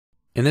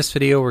In this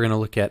video, we're going to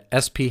look at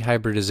sp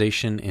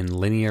hybridization in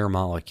linear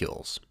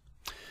molecules.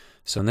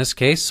 So in this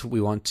case,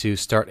 we want to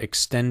start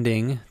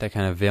extending that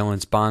kind of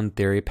valence bond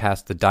theory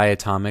past the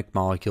diatomic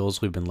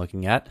molecules we've been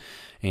looking at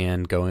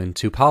and go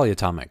into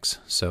polyatomics.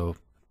 So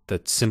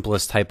the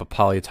simplest type of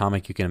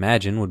polyatomic you can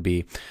imagine would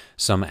be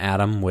some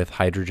atom with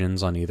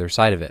hydrogens on either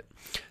side of it.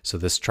 So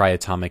this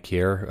triatomic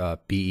here,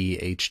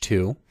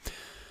 BeH2.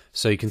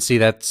 So you can see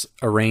that's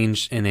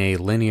arranged in a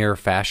linear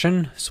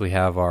fashion. So we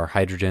have our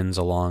hydrogens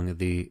along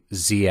the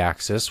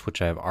z-axis, which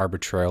I have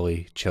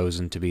arbitrarily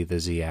chosen to be the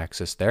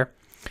z-axis there.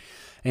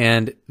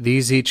 And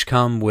these each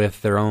come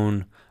with their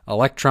own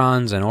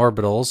electrons and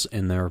orbitals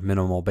in their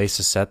minimal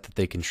basis set that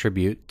they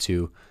contribute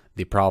to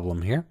the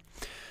problem here.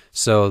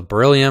 So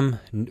beryllium,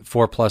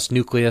 4+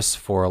 nucleus,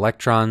 4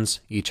 electrons.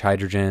 Each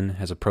hydrogen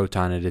has a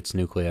proton at its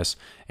nucleus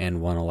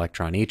and 1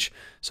 electron each.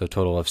 So a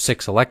total of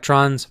 6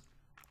 electrons.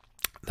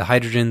 The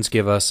hydrogens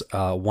give us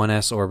a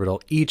 1s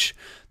orbital each.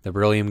 The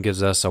beryllium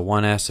gives us a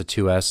 1s, a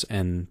 2s,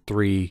 and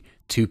 3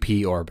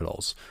 2p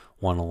orbitals,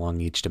 one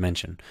along each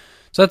dimension.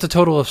 So that's a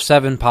total of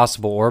 7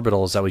 possible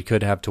orbitals that we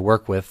could have to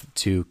work with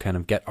to kind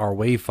of get our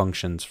wave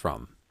functions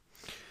from.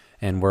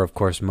 And we're, of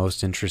course,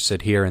 most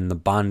interested here in the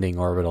bonding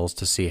orbitals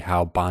to see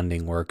how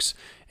bonding works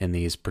in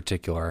these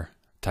particular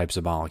types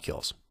of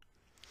molecules.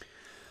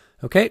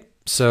 Okay,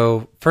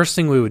 so first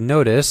thing we would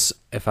notice,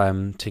 if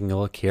I'm taking a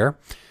look here,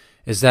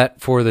 is that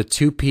for the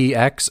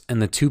 2px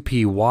and the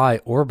 2py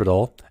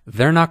orbital,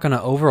 they're not going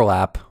to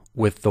overlap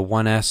with the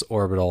 1s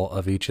orbital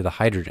of each of the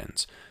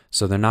hydrogens.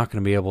 So they're not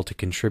going to be able to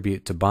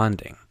contribute to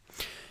bonding.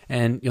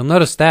 And you'll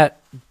notice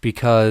that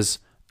because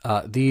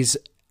these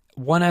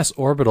 1s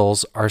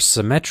orbitals are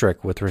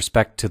symmetric with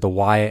respect to the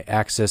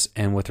y-axis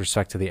and with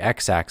respect to the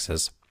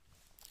x-axis.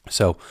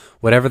 So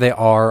whatever they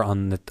are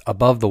on the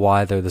above the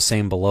y, they're the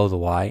same below the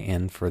y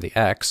and for the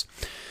x.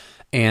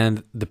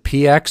 And the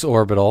px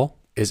orbital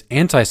is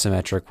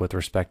antisymmetric with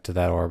respect to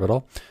that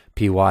orbital.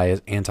 Py is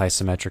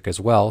antisymmetric as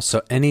well.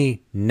 So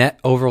any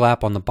net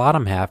overlap on the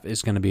bottom half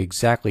is going to be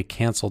exactly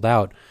canceled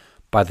out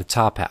by the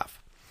top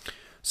half.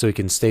 So we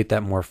can state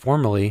that more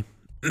formally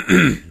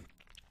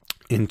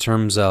in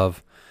terms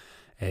of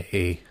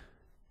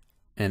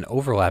an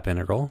overlap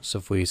integral. So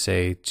if we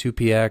say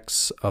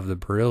 2px of the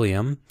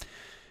beryllium,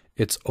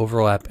 its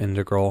overlap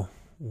integral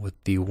with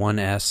the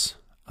 1s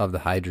of the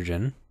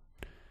hydrogen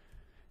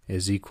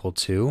is equal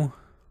to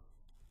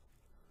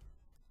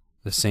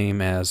the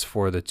same as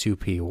for the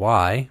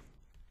 2py,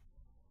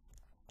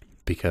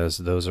 because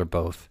those are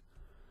both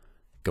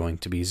going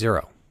to be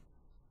 0.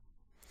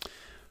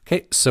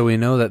 Okay, so we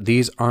know that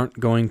these aren't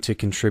going to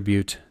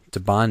contribute to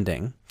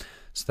bonding.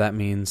 So that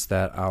means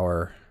that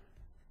our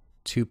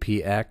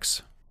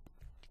 2px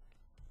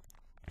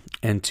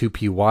and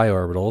 2py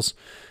orbitals,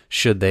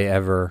 should they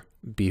ever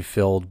be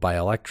filled by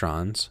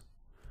electrons,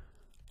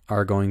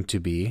 are going to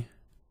be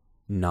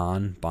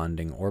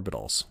non-bonding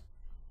orbitals.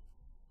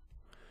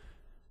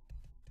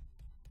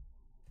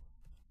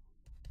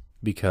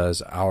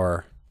 Because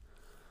our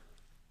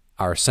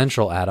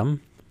central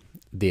atom,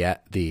 the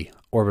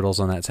orbitals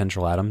on that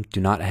central atom, do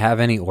not have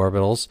any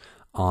orbitals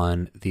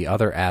on the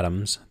other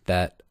atoms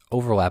that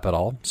overlap at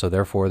all. So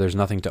therefore, there's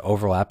nothing to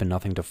overlap and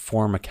nothing to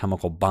form a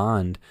chemical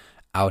bond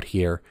out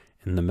here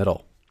in the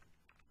middle.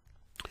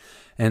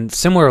 And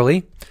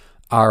similarly,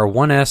 our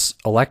 1s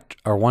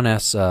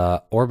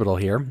orbital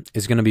here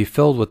is going to be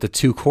filled with the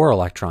 2 core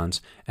electrons,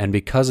 and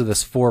because of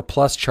this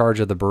 4+ charge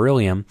of the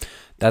beryllium,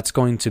 that's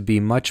going to be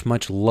much,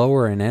 much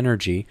lower in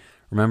energy.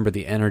 Remember,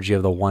 the energy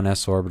of the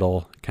 1s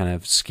orbital kind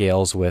of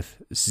scales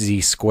with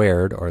z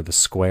squared, or the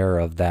square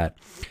of that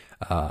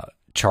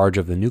charge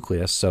of the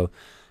nucleus. So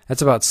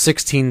that's about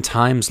 16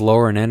 times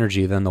lower in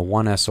energy than the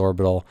 1s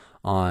orbital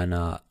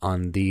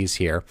on these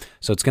here.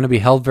 So it's going to be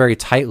held very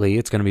tightly.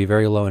 It's going to be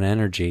very low in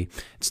energy.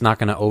 It's not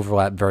going to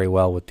overlap very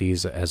well with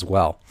these as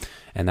well.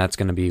 And that's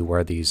going to be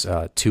where these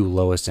 2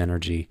 lowest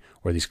energy,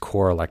 where these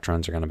core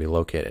electrons are going to be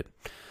located.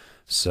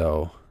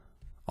 So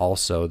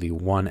also the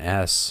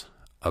 1s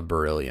of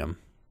beryllium,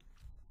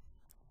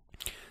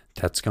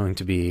 that's going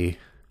to be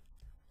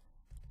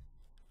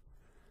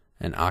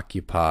an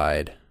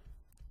occupied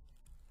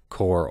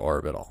core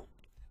orbital.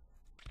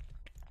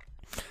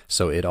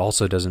 So it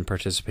also doesn't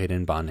participate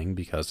in bonding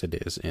because it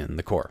is in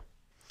the core.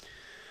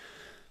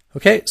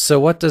 Okay, so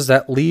what does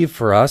that leave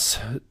for us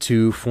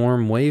to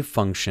form wave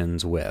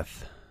functions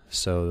with?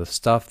 So the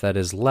stuff that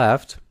is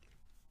left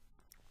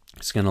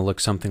is going to look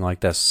something like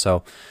this.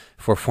 So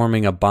if we're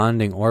forming a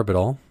bonding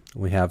orbital,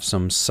 we have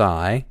some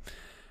psi,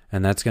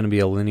 and that's going to be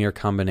a linear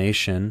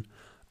combination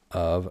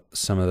of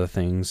some of the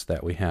things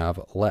that we have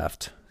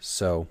left.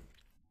 So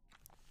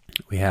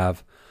we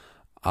have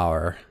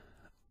our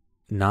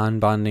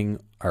non-bonding,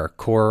 our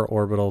core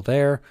orbital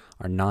there,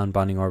 our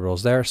non-bonding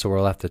orbitals there, so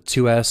we're left with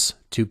 2s,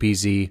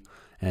 2pz,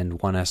 and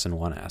 1s and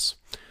 1s.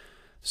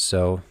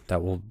 So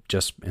that will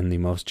just, in the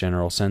most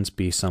general sense,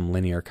 be some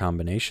linear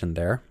combination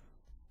there.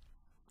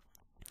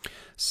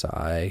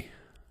 Psi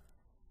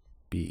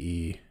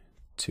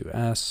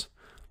Be2s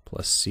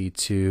plus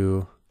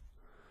C2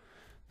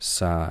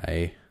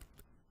 psi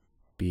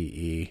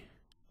Be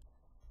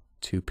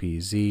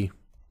 2pz,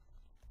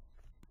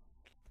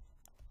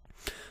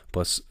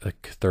 plus a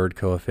third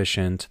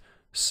coefficient,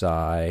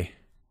 psi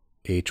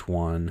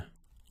h1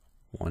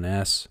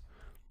 1s,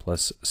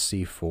 plus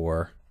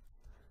c4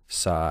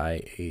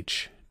 psi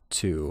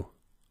h2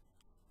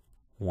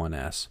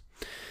 1s.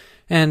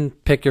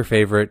 And pick your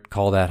favorite,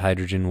 call that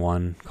hydrogen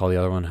 1, call the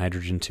other one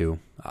hydrogen 2.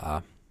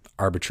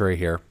 Arbitrary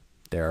here,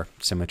 they're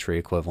symmetry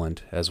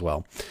equivalent as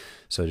well.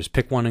 So just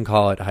pick one and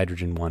call it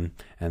hydrogen 1,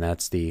 and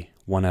that's the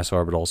 1s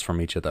orbitals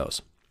from each of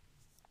those.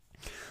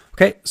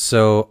 Okay,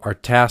 so our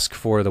task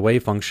for the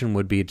wave function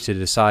would be to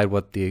decide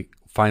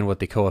find what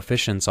the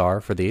coefficients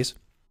are for these.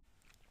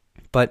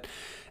 But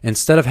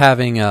instead of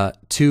having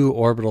two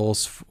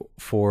orbitals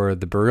for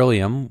the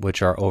beryllium,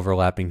 which are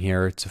overlapping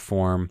here to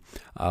form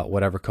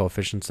whatever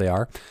coefficients they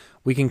are,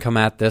 we can come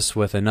at this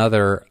with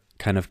another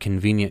kind of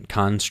convenient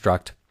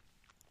construct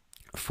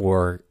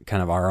for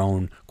kind of our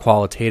own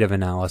qualitative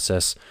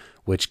analysis,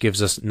 which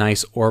gives us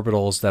nice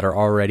orbitals that are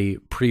already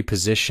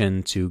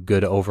pre-positioned to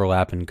good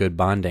overlap and good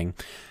bonding,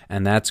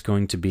 and that's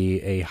going to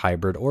be a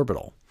hybrid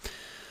orbital.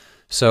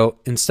 So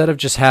instead of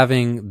just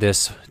having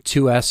this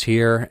 2s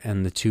here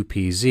and the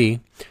 2pz,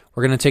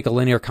 we're going to take a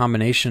linear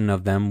combination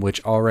of them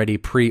which already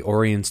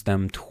pre-orients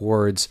them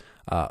towards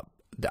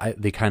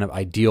the kind of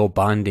ideal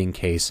bonding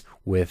case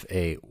with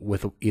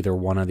either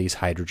one of these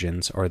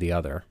hydrogens or the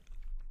other.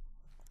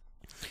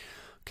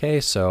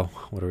 Okay, so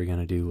what are we going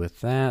to do with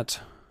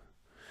that?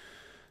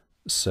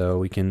 So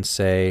we can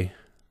say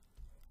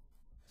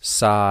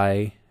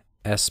psi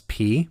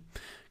sp,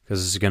 because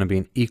this is going to be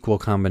an equal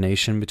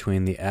combination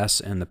between the s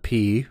and the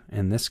p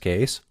in this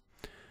case,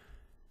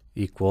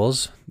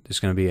 equals, there's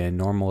going to be a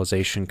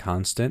normalization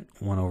constant,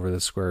 1 over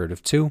the square root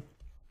of 2.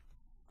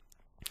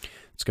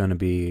 It's going to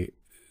be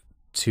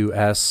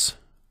 2s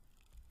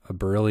of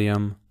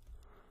beryllium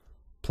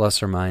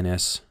plus or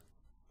minus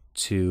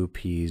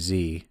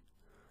 2pz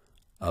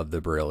of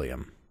the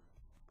beryllium.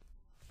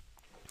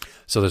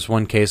 So there's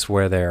one case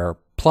where they're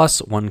plus,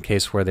 one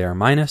case where they are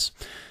minus.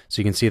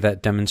 So you can see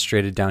that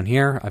demonstrated down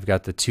here. I've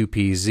got the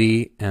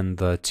 2pz and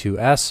the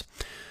 2s.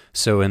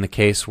 So in the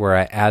case where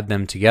I add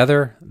them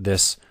together,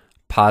 this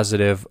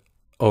positive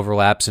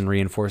overlaps and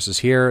reinforces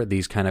here.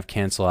 These kind of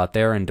cancel out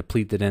there and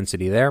deplete the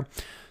density there.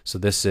 So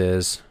this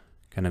is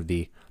kind of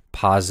the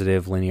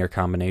positive linear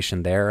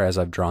combination there as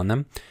I've drawn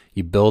them.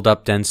 You build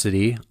up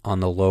density on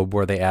the lobe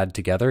where they add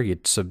together. You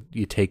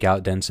take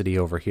out density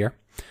over here,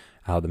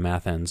 how the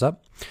math ends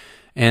up.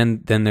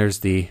 And then there's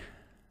the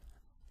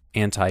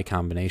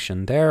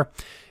anti-combination there.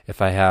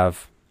 If I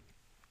have,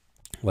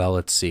 well,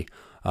 let's see,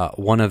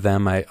 one of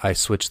them I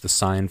switch the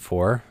sign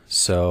for,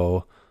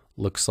 so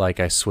looks like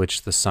I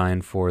switched the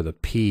sign for the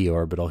p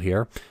orbital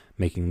here,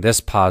 making this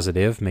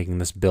positive, making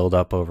this build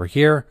up over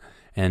here,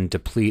 and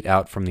deplete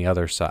out from the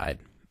other side.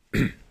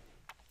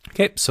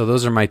 Okay, so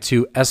those are my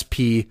two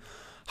sp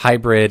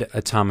hybrid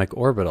atomic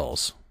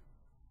orbitals.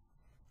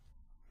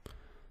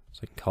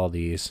 So I can call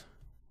these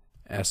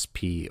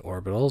sp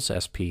orbitals,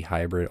 sp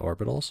hybrid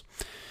orbitals.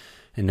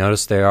 And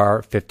notice they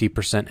are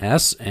 50%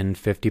 s and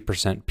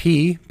 50%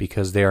 p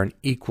because they are an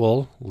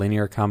equal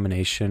linear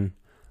combination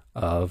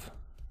of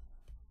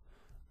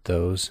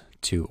those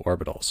two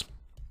orbitals.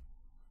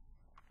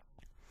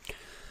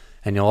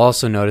 And you'll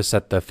also notice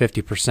that the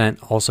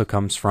 50% also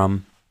comes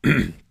from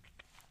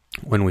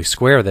when we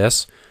square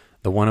this,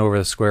 the 1 over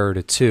the square root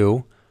of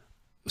 2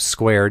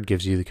 squared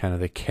gives you the kind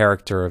of the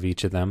character of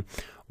each of them.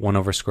 1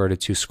 over square root of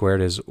 2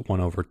 squared is 1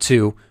 over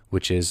 2,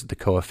 which is the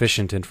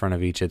coefficient in front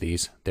of each of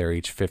these. They're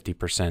each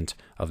 50%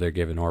 of their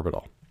given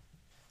orbital.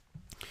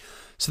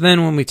 So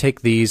then when we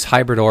take these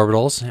hybrid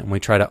orbitals and we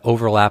try to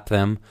overlap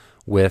them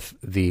with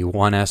the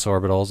 1s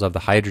orbitals of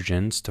the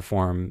hydrogens to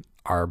form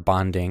our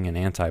bonding and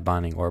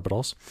anti-bonding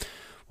orbitals,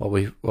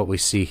 what we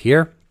see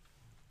here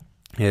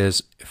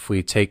is if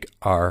we take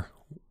our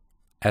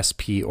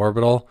sp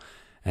orbital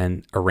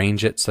and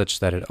arrange it such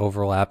that it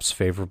overlaps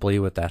favorably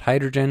with that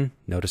hydrogen.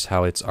 Notice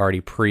how it's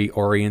already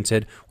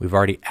pre-oriented. We've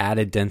already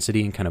added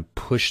density and kind of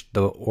pushed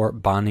the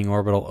bonding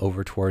orbital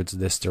over towards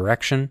this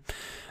direction.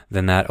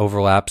 Then that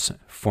overlaps,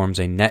 forms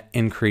a net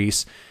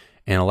increase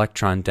in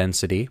electron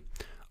density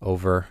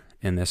over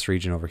in this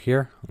region over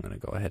here. I'm going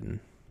to go ahead and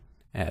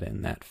add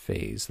in that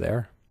phase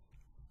there.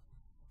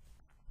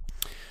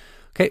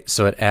 Okay,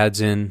 so it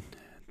adds in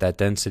that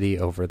density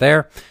over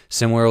there.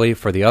 Similarly,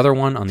 for the other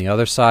one on the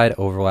other side,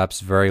 overlaps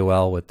very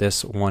well with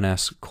this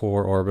 1s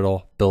core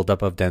orbital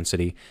buildup of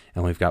density,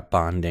 and we've got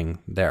bonding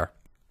there.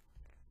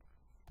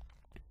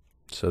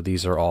 So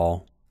these are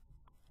all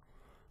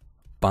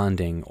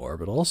bonding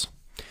orbitals.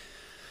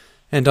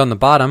 And on the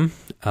bottom,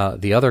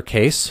 the other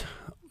case,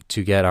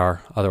 to get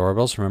our other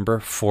orbitals, remember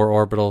 4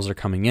 orbitals are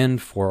coming in,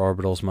 4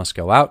 orbitals must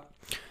go out.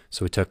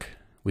 So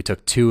we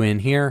took 2 in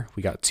here,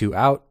 we got 2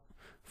 out,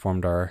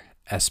 formed our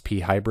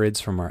sp hybrids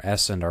from our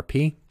s and our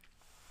p.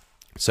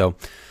 So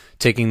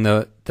taking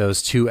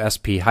those 2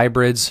 sp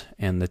hybrids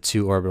and the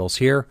 2 orbitals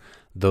here,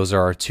 those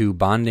are our 2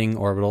 bonding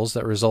orbitals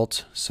that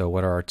result. So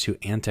what are our 2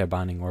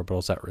 anti-bonding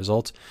orbitals that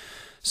result?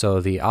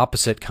 So the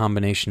opposite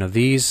combination of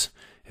these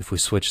If we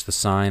switch the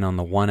sign on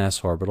the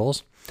 1s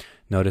orbitals,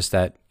 notice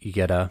that you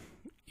get a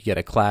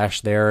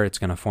clash there. It's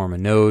going to form a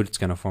node. It's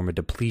going to form a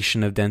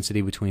depletion of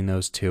density between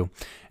those two,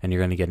 and you're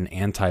going to get an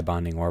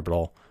anti-bonding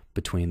orbital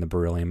between the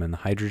beryllium and the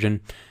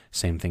hydrogen.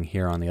 Same thing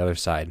here on the other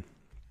side.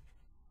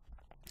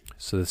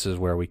 So this is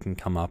where we can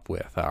come up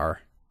with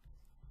our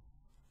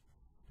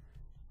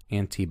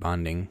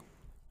anti-bonding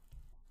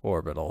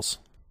orbitals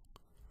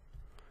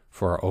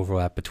for our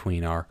overlap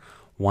between our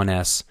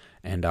 1s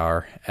and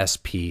our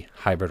sp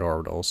hybrid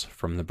orbitals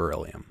from the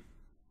beryllium.